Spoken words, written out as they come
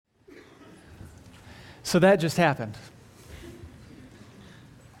So that just happened.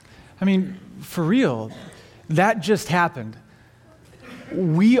 I mean, for real, that just happened.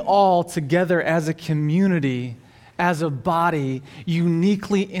 We all together as a community, as a body,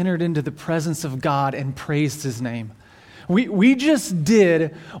 uniquely entered into the presence of God and praised His name. We just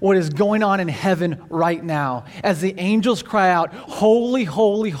did what is going on in heaven right now as the angels cry out, "Holy,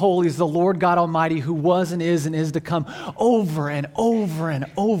 holy, holy is the Lord God Almighty who was and is to come," over and over and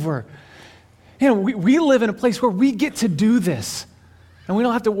over. You know, we live in a place where we get to do this. And we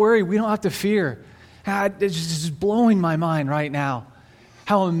don't have to worry. We don't have to fear. It's just blowing my mind right now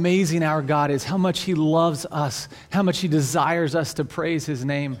how amazing our God is, how much He loves us, how much He desires us to praise His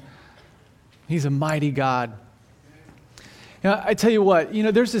name. He's a mighty God. You know, I tell you what,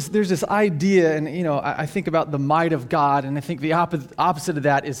 there's this idea, and I think about the might of God, and I think the opposite of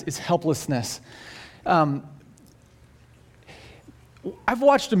that is helplessness. I've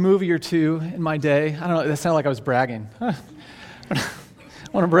watched a movie or two in my day. I don't know, that sounded like I was bragging. I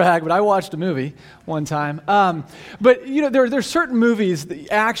want to brag, but I watched a movie one time. But there's certain movies, the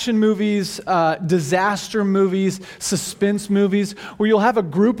action movies, disaster movies, suspense movies, where you'll have a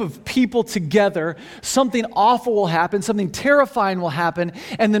group of people together, something awful will happen, something terrifying will happen,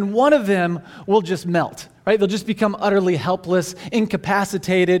 and then one of them will just melt. Right? They'll just become utterly helpless,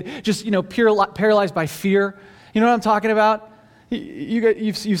 incapacitated, just paralyzed by fear. You know what I'm talking about?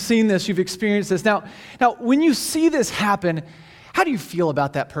 You've seen this, you've experienced this. Now, when you see this happen, how do you feel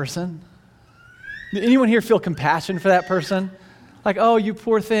about that person? Did anyone here feel compassion for that person? Like, oh, you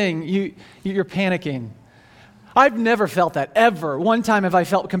poor thing, you're panicking. I've never felt that, ever. One time have I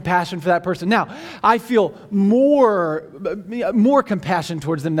felt compassion for that person. Now, I feel more compassion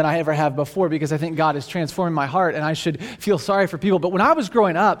towards them than I ever have before because I think God is transforming my heart and I should feel sorry for people. But when I was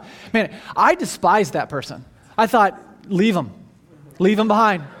growing up, man, I despised that person. I thought, leave them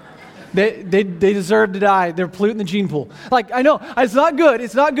behind. They deserve to die. They're polluting the gene pool. Like, I know, it's not good.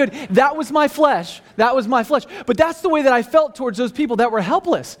 That was my flesh. But that's the way that I felt towards those people that were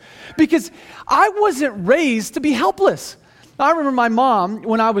helpless. Because I wasn't raised to be helpless. I remember my mom,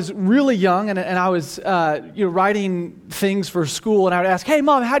 when I was really young, and I was writing things for school, and I would ask, "Hey,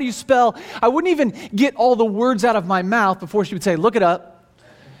 Mom, how do you spell?" I wouldn't even get all the words out of my mouth before she would say, "Look it up."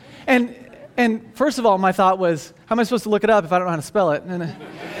 And first of all, my thought was, how am I supposed to look it up if I don't know how to spell it?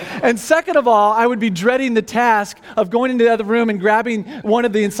 And second of all, I would be dreading the task of going into the other room and grabbing one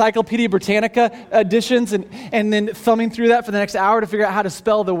of the Encyclopedia Britannica editions and then thumbing through that for the next hour to figure out how to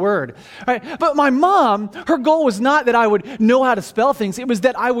spell the word. Right? But my mom, her goal was not that I would know how to spell things. It was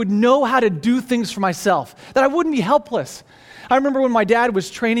that I would know how to do things for myself, that I wouldn't be helpless. I remember when my dad was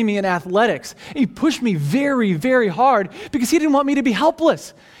training me in athletics, he pushed me very, very hard because he didn't want me to be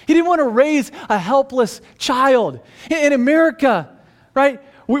helpless. He didn't want to raise a helpless child. In America, right,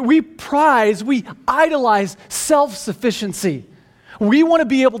 we idolize self-sufficiency. We want to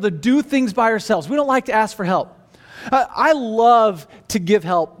be able to do things by ourselves. We don't like to ask for help. I love to give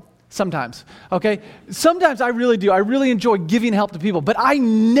help sometimes, okay? Sometimes I really do. I really enjoy giving help to people, but I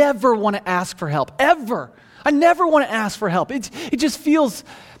never want to ask for help, ever. I never want to ask for help. It just feels,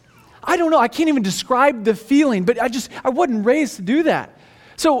 I don't know, I can't even describe the feeling, but I wasn't raised to do that.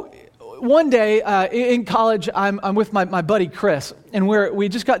 So one day in college, I'm with my buddy Chris, and we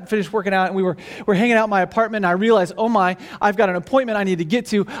just got finished working out, and we're hanging out in my apartment, and I realized, oh my, I've got an appointment I need to get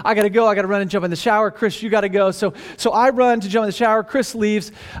to. I got to go. I got to run and jump in the shower. Chris, you got to go. So I run to jump in the shower. Chris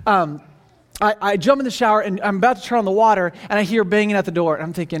leaves. I jump in the shower, and I'm about to turn on the water, and I hear banging at the door. And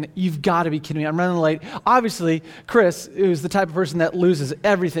I'm thinking, you've got to be kidding me. I'm running late. Obviously, Chris is the type of person that loses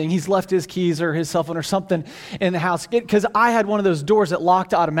everything. He's left his keys or his cell phone or something in the house because I had one of those doors that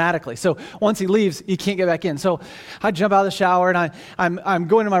locked automatically. So once he leaves, he can't get back in. So I jump out of the shower, and I'm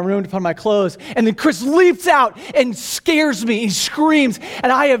going to my room to put on my clothes, and then Chris leaps out and scares me. He screams,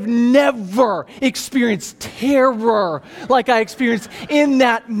 and I have never experienced terror like I experienced in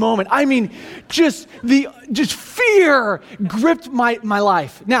that moment. I mean, just fear gripped my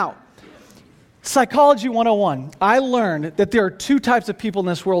life. Now, Psychology 101, I learned that there are two types of people in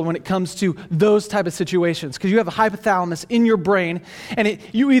this world when it comes to those type of situations. Because you have a hypothalamus in your brain, and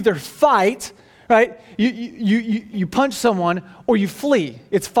you either fight, right? You punch someone, or you flee.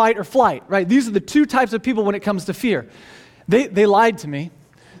 It's fight or flight, right? These are the two types of people when it comes to fear. They lied to me.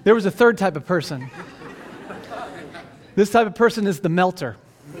 There was a third type of person. This type of person is the melter.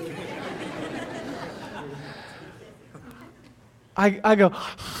 I go,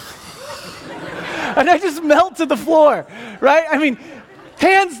 and I just melt to the floor, right? I mean,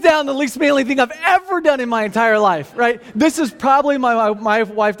 hands down, the least manly thing I've ever done in my entire life, right? This is probably my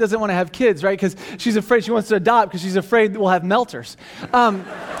wife doesn't want to have kids, right? Because she's afraid she wants to adopt because she's afraid we'll have melters.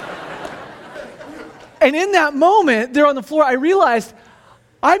 And in that moment, there on the floor, I realized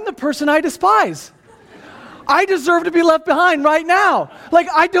I'm the person I despise. I deserve to be left behind right now. Like,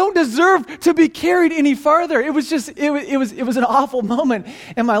 I don't deserve to be carried any farther. It was just, it was an awful moment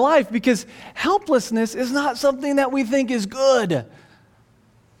in my life because helplessness is not something that we think is good.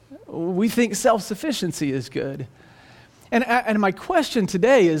 We think self-sufficiency is good. And my question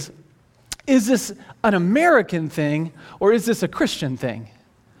today is this an American thing or is this a Christian thing?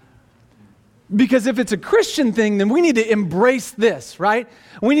 Because if it's a Christian thing, then we need to embrace this, right?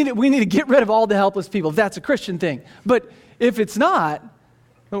 We need to get rid of all the helpless people if that's a Christian thing. But if it's not,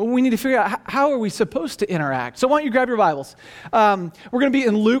 we need to figure out how are we supposed to interact. So why don't you grab your Bibles? We're going to be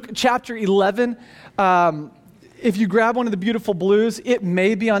in Luke chapter 11. If you grab one of the beautiful blues, it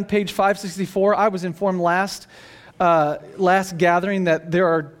may be on page 564. I was informed last gathering that there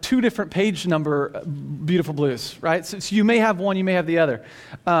are 2 different page number beautiful blues, right? So you may have one, you may have the other.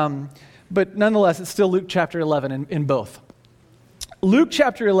 But nonetheless, it's still Luke chapter 11 in both. Luke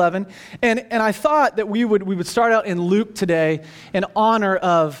chapter 11, and I thought that we would start out in Luke today in honor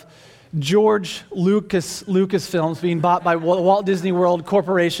of George Lucasfilms being bought by Walt Disney World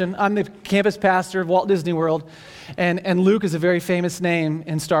Corporation. I'm the campus pastor of Walt Disney World, and Luke is a very famous name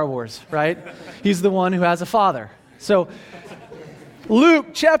in Star Wars, right? He's the one who has a father. So Luke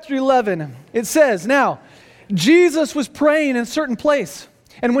chapter 11, it says, "Now, Jesus was praying in a certain place.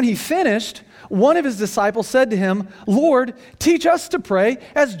 And when he finished, one of his disciples said to him, 'Lord, teach us to pray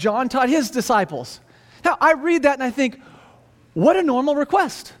as John taught his disciples.'" Now, I read that and I think, what a normal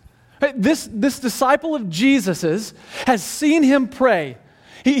request. This disciple of Jesus's has seen him pray.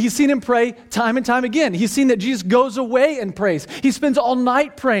 He's seen him pray time and time again. He's seen that Jesus goes away and prays. He spends all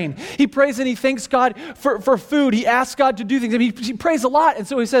night praying. He prays and he thanks God for food. He asks God to do things. I mean, he prays a lot. And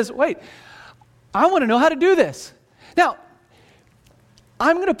so he says, wait, I want to know how to do this. Now,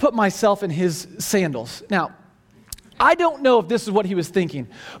 I'm going to put myself in his sandals. Now, I don't know if this is what he was thinking,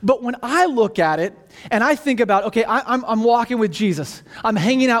 but when I look at it and I think about, okay, I'm walking with Jesus. I'm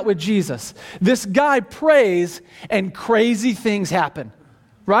hanging out with Jesus. This guy prays and crazy things happen,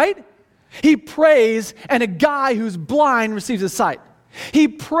 right? He prays and a guy who's blind receives his sight. He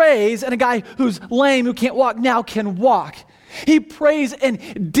prays and a guy who's lame, who can't walk, now can walk. He prays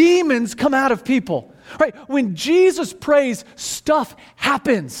and demons come out of people. Right? When Jesus prays, stuff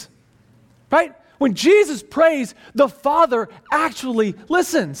happens. Right? When Jesus prays, the Father actually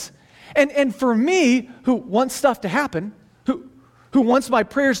listens. And for me, who wants stuff to happen, who wants my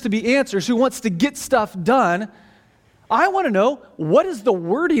prayers to be answers, who wants to get stuff done, I want to know what is the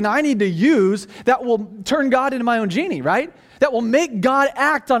wording I need to use that will turn God into my own genie, right? That will make God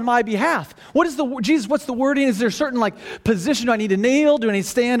act on my behalf. What's the wording? Is there a certain position? Do I need to kneel? Do I need to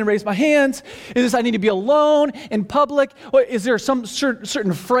stand and raise my hands? Is this I need to be alone in public? Or is there some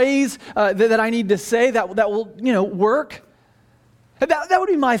certain phrase that I need to say that will work? That would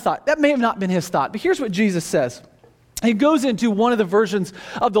be my thought. That may have not been his thought. But here's what Jesus says. He goes into one of the versions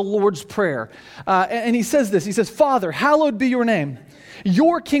of the Lord's Prayer. And he says this. He says, "Father, hallowed be your name.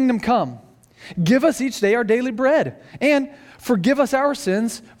 Your kingdom come. Give us each day our daily bread. And forgive us our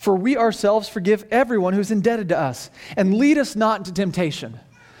sins, for we ourselves forgive everyone who's indebted to us. And lead us not into temptation."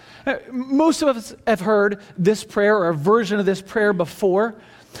 Most of us have heard this prayer or a version of this prayer before.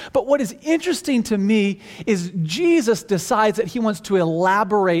 But what is interesting to me is Jesus decides that he wants to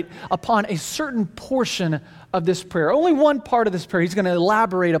elaborate upon a certain portion of this prayer. Only one part of this prayer. He's going to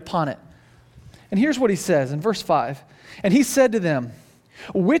elaborate upon it. And here's what he says in verse 5. "And he said to them,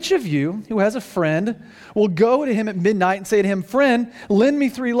 'Which of you who has a friend will go to him at midnight and say to him, "Friend, lend me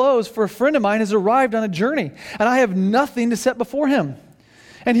 3 loaves, for a friend of mine has arrived on a journey, and I have nothing to set before him"?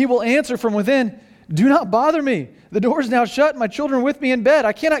 And he will answer from within, "Do not bother me. The door is now shut, and my children are with me in bed.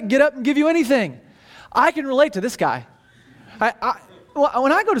 I cannot get up and give you anything." I can relate to this guy.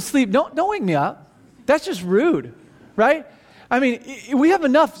 When I go to sleep, don't wake me up. That's just rude, right? I mean, we have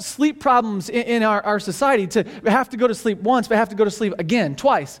enough sleep problems in our society to have to go to sleep once, but have to go to sleep again,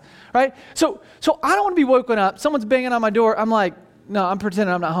 twice, right? So I don't want to be woken up. Someone's banging on my door. I'm like, no, I'm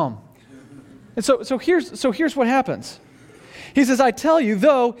pretending I'm not home. And so here's what happens. He says, "I tell you,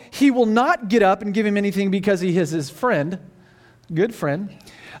 though he will not get up and give him anything because he is his friend, good friend,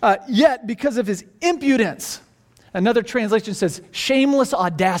 yet because of his impudence," another translation says shameless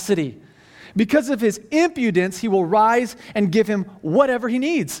audacity, "because of his impudence, he will rise and give him whatever he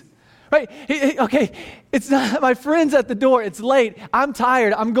needs." Right? Okay, it's not, my friend's at the door. It's late. I'm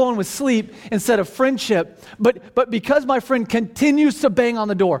tired. I'm going with sleep instead of friendship. But because my friend continues to bang on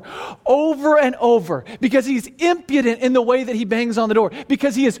the door over and over, because he's impudent in the way that he bangs on the door,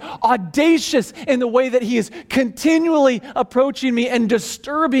 because he is audacious in the way that he is continually approaching me and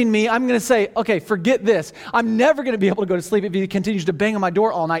disturbing me, I'm going to say, okay, forget this. I'm never going to be able to go to sleep if he continues to bang on my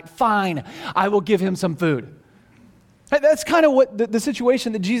door all night. Fine, I will give him some food. That's kind of what the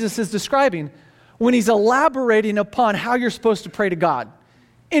situation that Jesus is describing when he's elaborating upon how you're supposed to pray to God.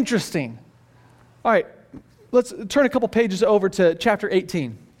 Interesting. All right, let's turn a couple pages over to chapter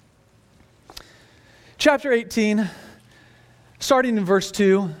 18. Chapter 18, starting in verse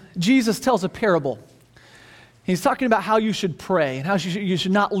 2, Jesus tells a parable. He's talking about how you should pray and how you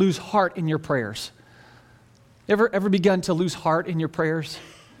should not lose heart in your prayers. Ever begun to lose heart in your prayers?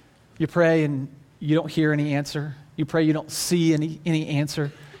 You pray and you don't hear any answer. You pray, you don't see any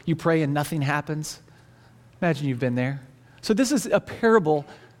answer. You pray and nothing happens. Imagine you've been there. So this is a parable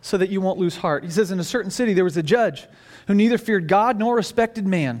so that you won't lose heart. He says, in a certain city there was a judge who neither feared God nor respected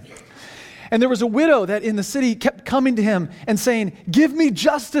man. And there was a widow that in the city kept coming to him and saying, give me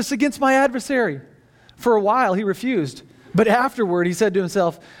justice against my adversary. For a while he refused. But afterward he said to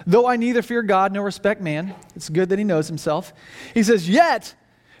himself, though I neither fear God nor respect man, it's good that he knows himself. He says, yet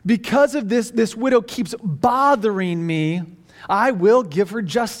because of this widow keeps bothering me, I will give her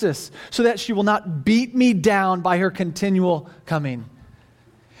justice so that she will not beat me down by her continual coming.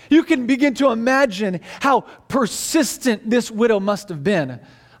 You can begin to imagine how persistent this widow must have been.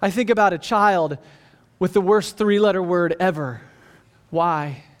 I think about a child with the worst three-letter word ever.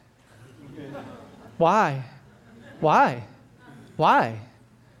 Why? Why? Why? Why?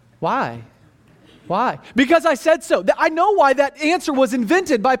 Why? Why? Because I said so. I know why that answer was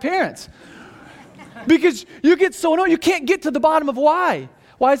invented by parents. Because you get so annoyed, you can't get to the bottom of why.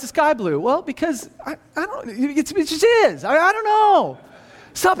 Why is the sky blue? Well, because I don't. It just is. I don't know.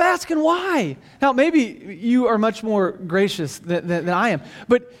 Stop asking why. Now, maybe you are much more gracious than I am,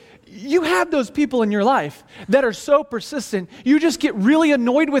 but you have those people in your life that are so persistent, you just get really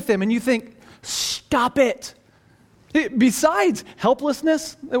annoyed with them, and you think, stop it. Besides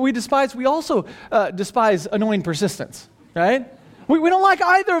helplessness that we despise, we also despise annoying persistence, right? We don't like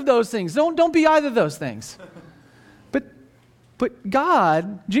either of those things. Don't be either of those things. But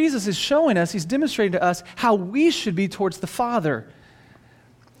God, Jesus is showing us, he's demonstrating to us how we should be towards the Father.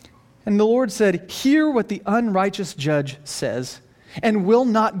 And the Lord said, hear what the unrighteous judge says. And will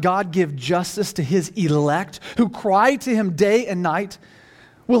not God give justice to his elect who cry to him day and night?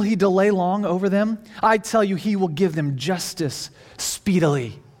 Will he delay long over them? I tell you, he will give them justice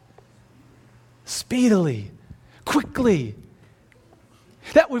speedily. Speedily. Quickly.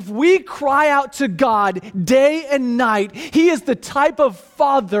 That if we cry out to God day and night, he is the type of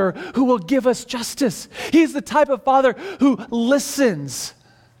Father who will give us justice. He is the type of Father who listens.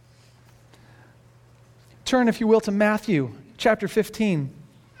 Turn, if you will, to Matthew chapter 15.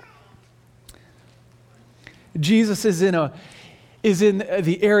 Jesus is in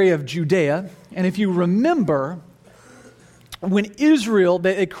the area of Judea. And if you remember, when Israel,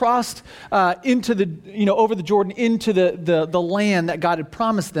 they crossed into over the Jordan into the land that God had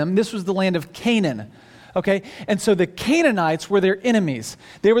promised them, this was the land of Canaan. Okay? And so the Canaanites were their enemies.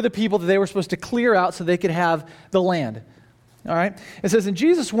 They were the people that they were supposed to clear out so they could have the land. All right? It says, and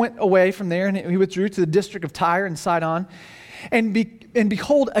Jesus went away from there, and he withdrew to the district of Tyre and Sidon. And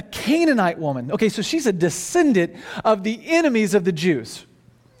behold, a Canaanite woman. Okay, so she's a descendant of the enemies of the Jews.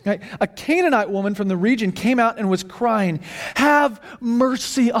 Right? A Canaanite woman from the region came out and was crying, have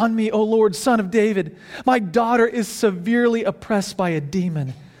mercy on me, O Lord, Son of David. My daughter is severely oppressed by a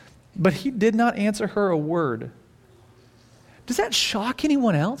demon. But he did not answer her a word. Does that shock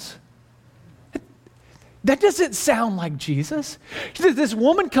anyone else? That doesn't sound like Jesus. This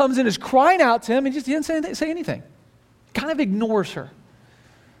woman comes and is crying out to him and just didn't say anything. Kind of ignores her.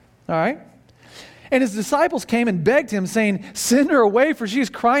 All right? And his disciples came and begged him, saying, send her away, for she is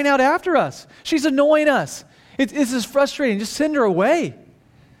crying out after us. She's annoying us. This is frustrating. Just send her away.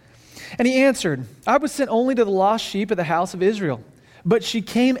 And he answered, I was sent only to the lost sheep of the house of Israel. But she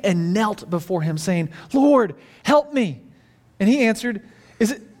came and knelt before him, saying, Lord, help me. And he answered,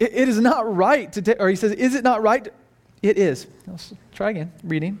 it is not right to take, or he says, is it not right? It is. Let's try again.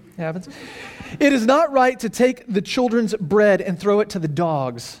 Reading. It happens. It is not right to take the children's bread and throw it to the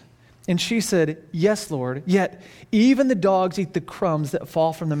dogs. And she said, yes, Lord, yet even the dogs eat the crumbs that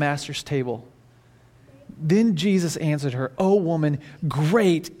fall from the master's table. Then Jesus answered her, O woman,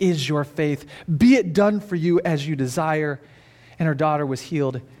 great is your faith. Be it done for you as you desire. And her daughter was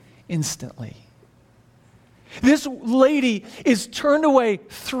healed instantly. This lady is turned away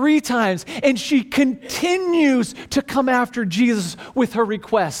 3 times, and she continues to come after Jesus with her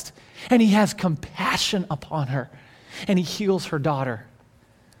request. And he has compassion upon her, and he heals her daughter.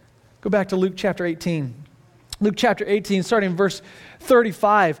 Go back to Luke chapter 18. Luke chapter 18, starting in verse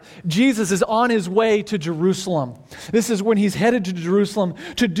 35, Jesus is on his way to Jerusalem. This is when he's headed to Jerusalem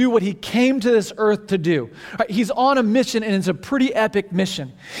to do what he came to this earth to do. He's on a mission, and it's a pretty epic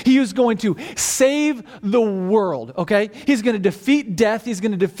mission. He is going to save the world, okay? He's going to defeat death. He's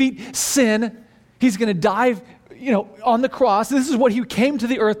going to defeat sin. He's going to die, on the cross. This is what he came to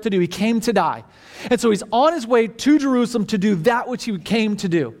the earth to do. He came to die. And so he's on his way to Jerusalem to do that which he came to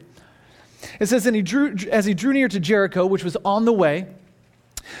do. It says, and as he drew near to Jericho, which was on the way,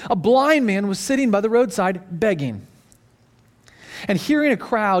 a blind man was sitting by the roadside begging. And hearing a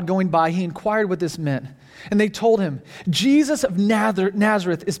crowd going by, he inquired what this meant. And they told him, Jesus of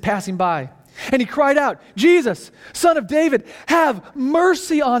Nazareth is passing by. And he cried out, Jesus, Son of David, have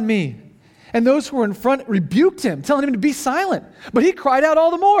mercy on me. And those who were in front rebuked him, telling him to be silent. But he cried out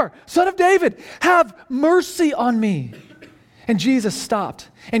all the more, Son of David, have mercy on me. And Jesus stopped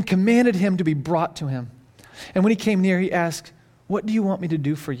and commanded him to be brought to him. And when he came near, he asked, what do you want me to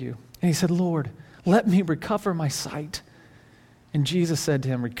do for you? And he said, Lord, let me recover my sight. And Jesus said to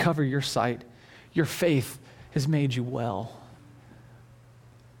him, recover your sight. Your faith has made you well.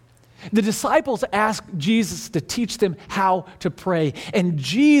 The disciples asked Jesus to teach them how to pray. And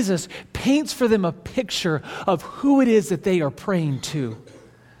Jesus paints for them a picture of who it is that they are praying to.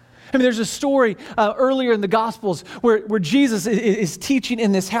 I mean, there's a story earlier in the Gospels where Jesus is teaching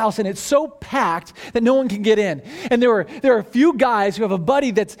in this house, and it's so packed that no one can get in. And there are a few guys who have a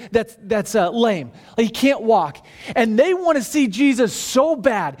buddy that's lame. Like, he can't walk. And they want to see Jesus so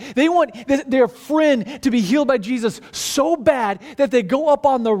bad. They want their friend to be healed by Jesus so bad that they go up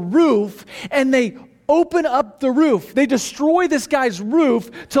on the roof and they open up the roof. They destroy this guy's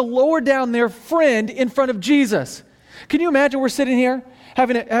roof to lower down their friend in front of Jesus. Can you imagine we're sitting here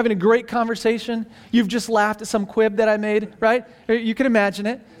having a great conversation? You've just laughed at some quib that I made, right? You can imagine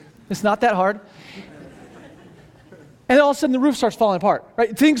it. It's not that hard. And all of a sudden the roof starts falling apart,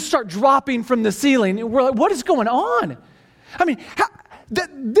 right? Things start dropping from the ceiling. We're like, what is going on? I mean,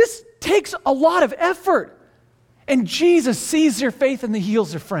 this takes a lot of effort. And Jesus sees their faith and he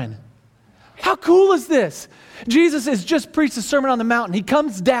heals their friend. How cool is this? Jesus has just preached the Sermon on the Mountain. He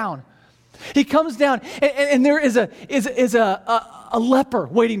comes down. And there is a leper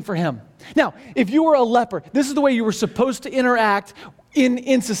waiting for him. Now, if you were a leper, this is the way you were supposed to interact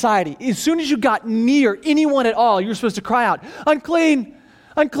in society. As soon as you got near anyone at all, you were supposed to cry out, unclean,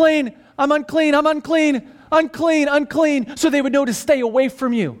 unclean, I'm unclean, I'm unclean, unclean, unclean, so they would know to stay away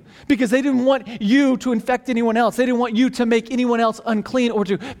from you because they didn't want you to infect anyone else. They didn't want you to make anyone else unclean or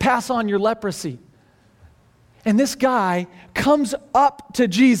to pass on your leprosy. And this guy comes up to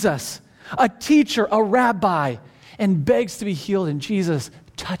Jesus, a teacher, a rabbi, and begs to be healed, and Jesus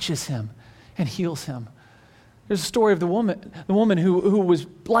touches him and heals him. There's a story of the woman who was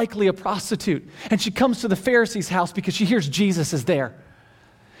likely a prostitute, and she comes to the Pharisee's house because she hears Jesus is there.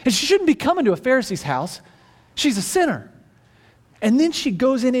 And she shouldn't be coming to a Pharisee's house. She's a sinner. And then she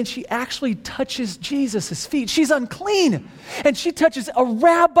goes in and she actually touches Jesus' feet. She's unclean, and she touches a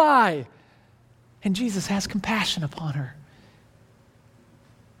rabbi. And Jesus has compassion upon her.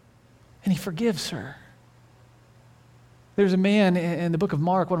 And he forgives her. There's a man in the book of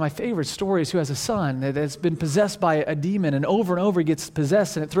Mark, one of my favorite stories, who has a son that's been possessed by a demon, and over he gets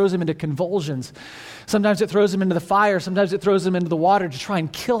possessed, and it throws him into convulsions. Sometimes it throws him into the fire. Sometimes it throws him into the water to try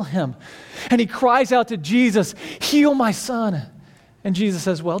and kill him. And he cries out to Jesus, heal my son. And Jesus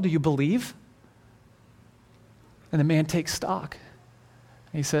says, well, do you believe? And the man takes stock.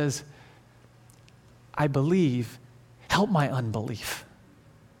 He says, I believe, help my unbelief.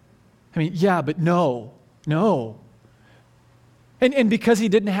 I mean, yeah, but no. And because he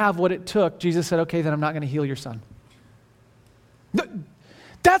didn't have what it took, Jesus said, okay, then I'm not going to heal your son.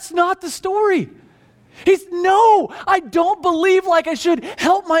 That's not the story. No, I don't believe like I should.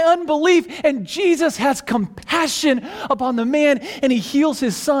 Help my unbelief. And Jesus has compassion upon the man, and he heals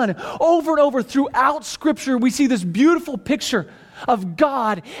his son. Over and over throughout Scripture, we see this beautiful picture of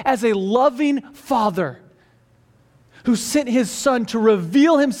God as a loving Father who sent his Son to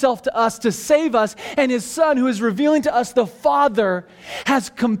reveal himself to us, to save us, and his Son, who is revealing to us the Father,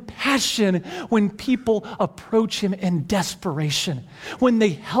 has compassion when people approach him in desperation, when they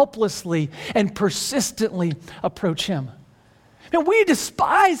helplessly and persistently approach him. And we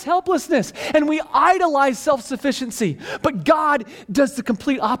despise helplessness, and we idolize self-sufficiency, but God does the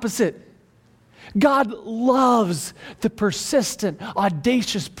complete opposite. God loves the persistent,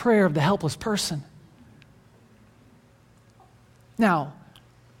 audacious prayer of the helpless person. Now,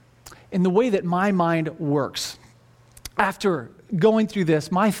 in the way that my mind works, after going through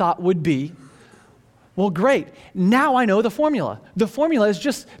this, my thought would be, well, great. Now I know the formula. The formula is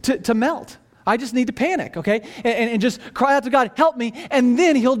just to melt. I just need to panic, okay? And just cry out to God, help me, and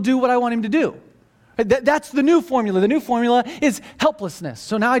then he'll do what I want him to do. That's the new formula. The new formula is helplessness.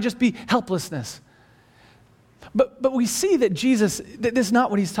 So now I just be helplessness. But we see that Jesus, that this is not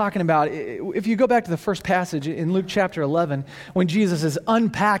what he's talking about. If you go back to the first passage in Luke chapter 11, when Jesus is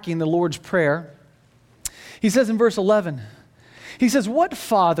unpacking the Lord's Prayer, he says in verse 11, he says, "What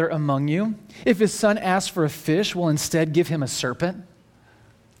father among you, if his son asks for a fish, will instead give him a serpent?"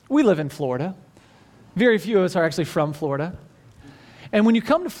 We live in Florida. Very few of us are actually from Florida. And when you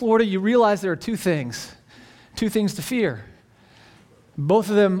come to Florida, you realize there are two things to fear. Both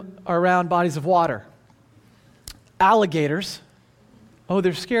of them are around bodies of water. Alligators. Oh,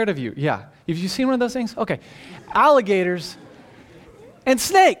 they're scared of you. Yeah. Have you seen one of those things? Okay. Alligators and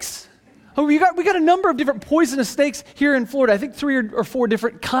snakes. Oh, we got a number of different poisonous snakes here in Florida. I think 3 or 4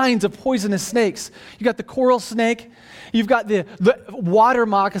 different kinds of poisonous snakes. You got the coral snake. You've got the water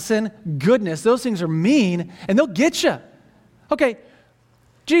moccasin. Goodness, those things are mean, and they'll get you. Okay,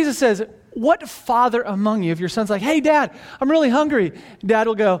 Jesus says, what father among you, if your son's like, hey, Dad, I'm really hungry, Dad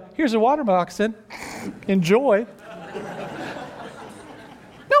will go, here's a water moccasin. Enjoy.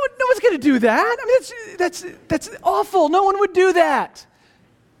 No one's going to do that. I mean, that's awful. No one would do that.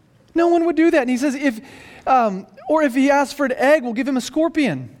 No one would do that. And he says, if he asks for an egg, we'll give him a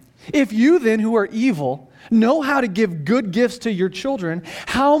scorpion. If you then, who are evil, know how to give good gifts to your children,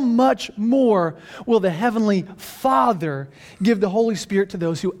 how much more will the Heavenly Father give the Holy Spirit to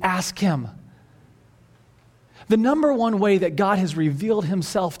those who ask him? The number one way that God has revealed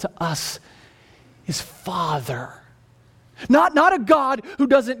himself to us is Father. Not a God who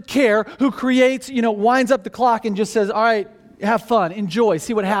doesn't care, who creates, winds up the clock and just says, all right, have fun, enjoy,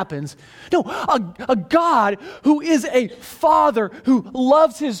 see what happens. No, a God who is a father who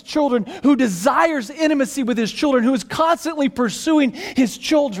loves his children, who desires intimacy with his children, who is constantly pursuing his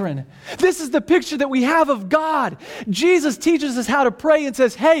children. This is the picture that we have of God. Jesus teaches us how to pray and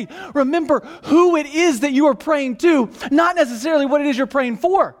says, hey, remember who it is that you are praying to, not necessarily what it is you're praying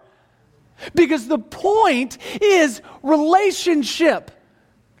for. Because the point is relationship.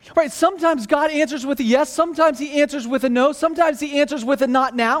 Right, sometimes God answers with a yes, sometimes he answers with a no, sometimes he answers with a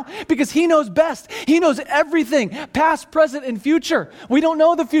not now, because he knows best. He knows everything, past, present, and future. We don't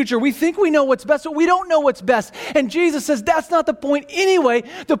know the future. We think we know what's best, but we don't know what's best. And Jesus says that's not the point anyway.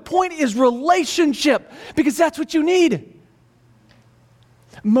 The point is relationship, because that's what you need.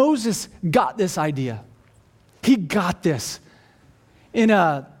 Moses got this idea. He got this. In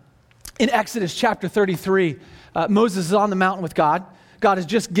Exodus chapter 33, Moses is on the mountain with God. God has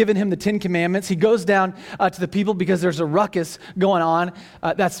just given him the 10 Commandments. He goes down to the people because there's a ruckus going on.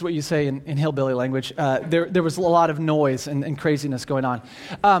 That's what you say in hillbilly language. There was a lot of noise and craziness going on.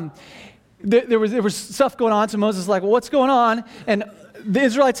 There was stuff going on, so Moses is like, well, what's going on? And the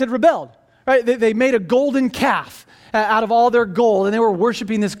Israelites had rebelled. Right? They made a golden calf out of all their gold, and they were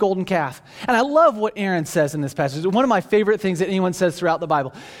worshiping this golden calf. And I love what Aaron says in this passage. One of my favorite things that anyone says throughout the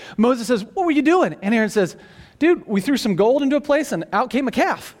Bible. Moses says, what were you doing? And Aaron says, dude, we threw some gold into a place and out came a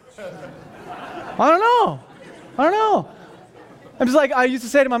calf. I don't know. I'm just like, I used to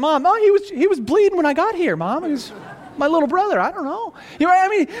say to my mom, oh, he was bleeding when I got here, Mom. He was my little brother. I don't know.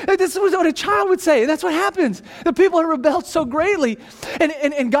 This was what a child would say. And that's what happens. The people have rebelled so greatly.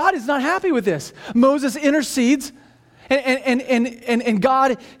 And God is not happy with this. Moses intercedes. And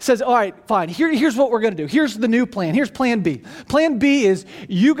God says, all right, fine, here's what we're going to do. Here's the new plan. Here's plan B. Plan B is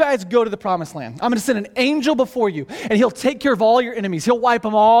you guys go to the promised land. I'm going to send an angel before you, and he'll take care of all your enemies. He'll wipe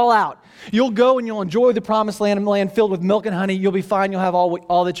them all out. You'll go and you'll enjoy the promised land, a land filled with milk and honey. You'll be fine. You'll have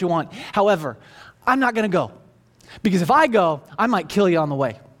all that you want. However, I'm not going to go, because if I go, I might kill you on the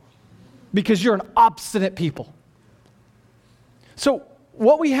way, because you're an obstinate people. So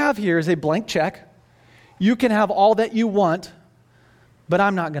what we have here is a blank check. You can have all that you want, but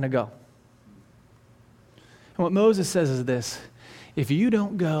I'm not going to go. And what Moses says is this: if you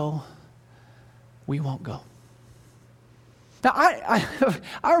don't go, we won't go. Now, I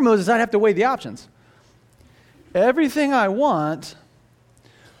were Moses, I'd have to weigh the options. Everything I want,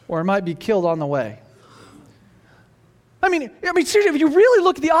 or I might be killed on the way. I mean, seriously, if you really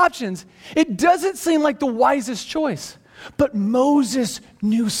look at the options, it doesn't seem like the wisest choice. But Moses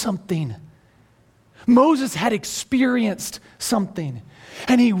knew something. Moses had experienced something,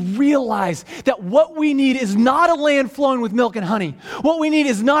 and he realized that what we need is not a land flowing with milk and honey. What we need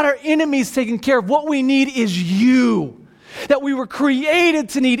is not our enemies taken care of. What we need is you. That we were created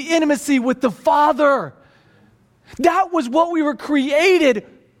to need intimacy with the Father. That was what we were created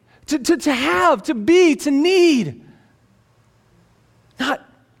to have, to be, to need. Not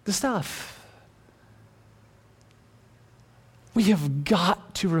the stuff. We have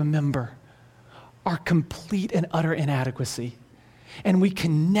got to remember our complete and utter inadequacy. And we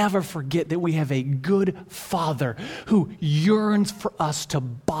can never forget that we have a good Father who yearns for us to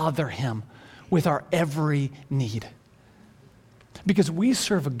bother him with our every need. Because we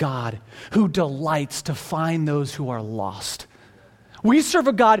serve a God who delights to find those who are lost. We serve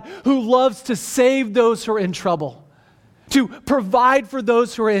a God who loves to save those who are in trouble, to provide for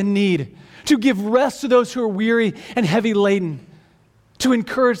those who are in need, to give rest to those who are weary and heavy laden, to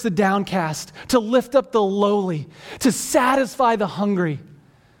encourage the downcast, to lift up the lowly, to satisfy the hungry,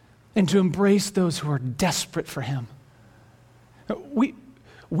 and to embrace those who are desperate for him. We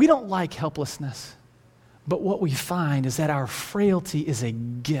don't like helplessness, but what we find is that our frailty is a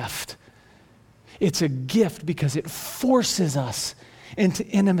gift. It's a gift because it forces us into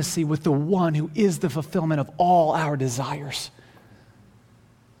intimacy with the one who is the fulfillment of all our desires.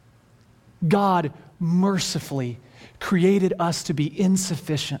 God mercifully created us to be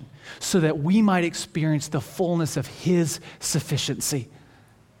insufficient so that we might experience the fullness of his sufficiency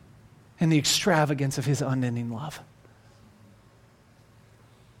and the extravagance of his unending love.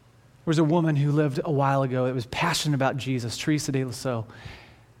 There was a woman who lived a while ago that was passionate about Jesus, Teresa de Lasso.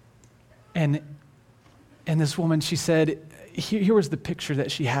 And this woman, she said, here was the picture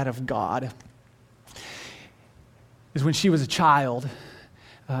that she had of God. Is when she was a child,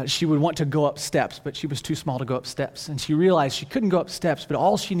 she would want to go up steps, but she was too small to go up steps. And she realized she couldn't go up steps, but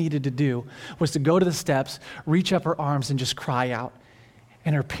all she needed to do was to go to the steps, reach up her arms, and just cry out.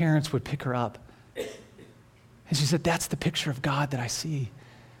 And her parents would pick her up. And she said, that's the picture of God that I see.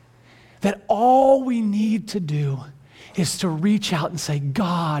 That all we need to do is to reach out and say,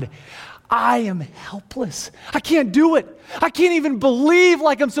 God, I am helpless. I can't do it. I can't even believe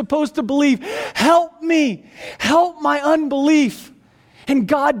like I'm supposed to believe. Help me. Help my unbelief. And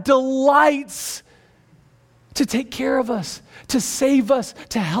God delights to take care of us, to save us,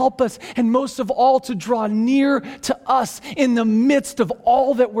 to help us, and most of all, to draw near to us in the midst of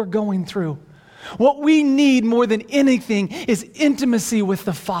all that we're going through. What we need more than anything is intimacy with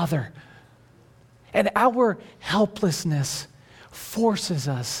the Father. And our helplessness forces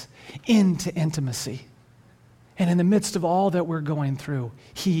us into intimacy. And in the midst of all that we're going through,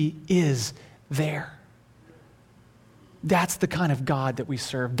 he is there. That's the kind of God that we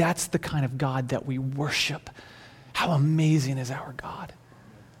serve. That's the kind of God that we worship. How amazing is our God?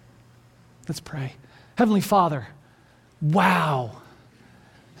 Let's pray. Heavenly Father, wow.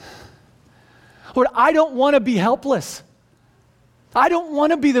 Lord, I don't want to be helpless. I don't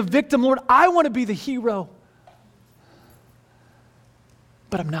want to be the victim, Lord. I want to be the hero.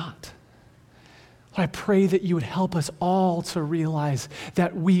 But I'm not. Lord, I pray that you would help us all to realize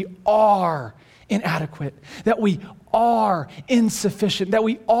that we are inadequate, that we are insufficient, that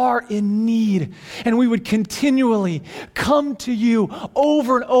we are in need, and we would continually come to you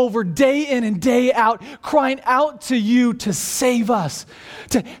over and over, day in and day out, crying out to you to save us,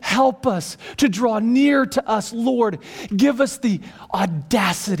 to help us, to draw near to us. Lord, give us the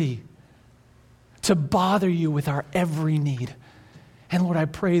audacity to bother you with our every need. And Lord, I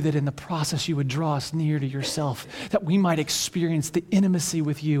pray that in the process you would draw us near to yourself, that we might experience the intimacy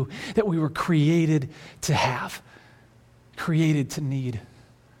with you that we were created to have, created to need.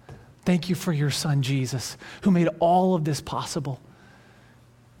 Thank you for your Son, Jesus, who made all of this possible.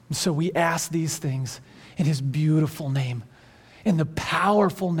 And so we ask these things in his beautiful name, in the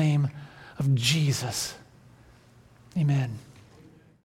powerful name of Jesus. Amen.